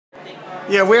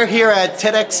Yeah, we're here at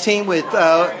TEDxTeen with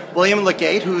William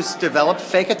LeGate, who's developed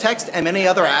Fake-A-Text and many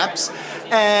other apps.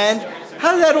 And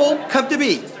how did that all come to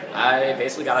be? I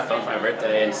basically got a phone for my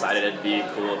birthday and decided it'd be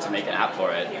cool to make an app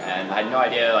for it. And I had no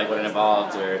idea what it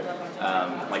involved or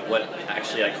what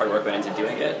actually hard work went into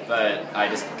doing it. But I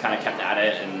just kind of kept at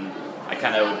it, and I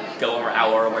kind of would go over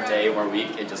hour, more day, more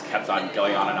week. It just kept on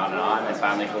going on and on and on. And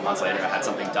finally, a couple months later, I had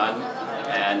something done,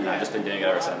 and I've just been doing it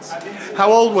ever since.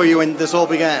 How old were you when this all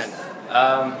began?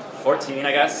 14,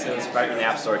 I guess. It was right when the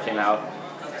App Store came out.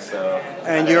 So.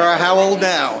 And you're how old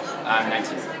now? I'm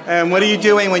 19. And what are you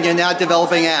doing when you're now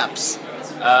developing apps?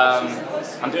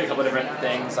 I'm doing a couple of different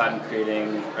things. I'm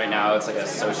creating, right now, it's like a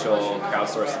social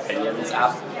crowdsourced opinions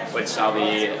app, which I'll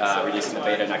be releasing the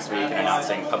beta next week and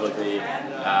announcing publicly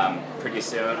pretty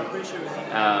soon.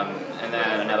 And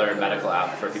then another medical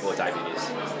app for people with diabetes.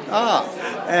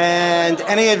 And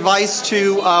any advice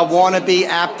to wannabe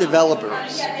app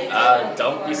developers?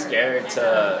 Don't be scared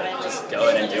to just go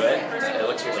in and do it. It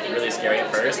looks really scary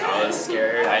at first. I was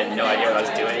scared. I had no idea what I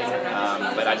was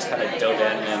doing, but I just kind of dove in,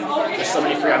 and there's so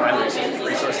many free online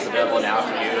resources available now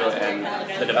for you, and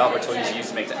the developer tools you use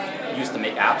to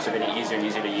make apps are getting easier and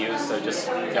easier to use, so just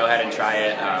go ahead and try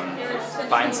it.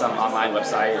 Find some online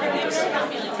website and just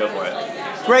go for it.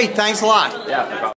 Great, thanks a lot. Yeah, no problem.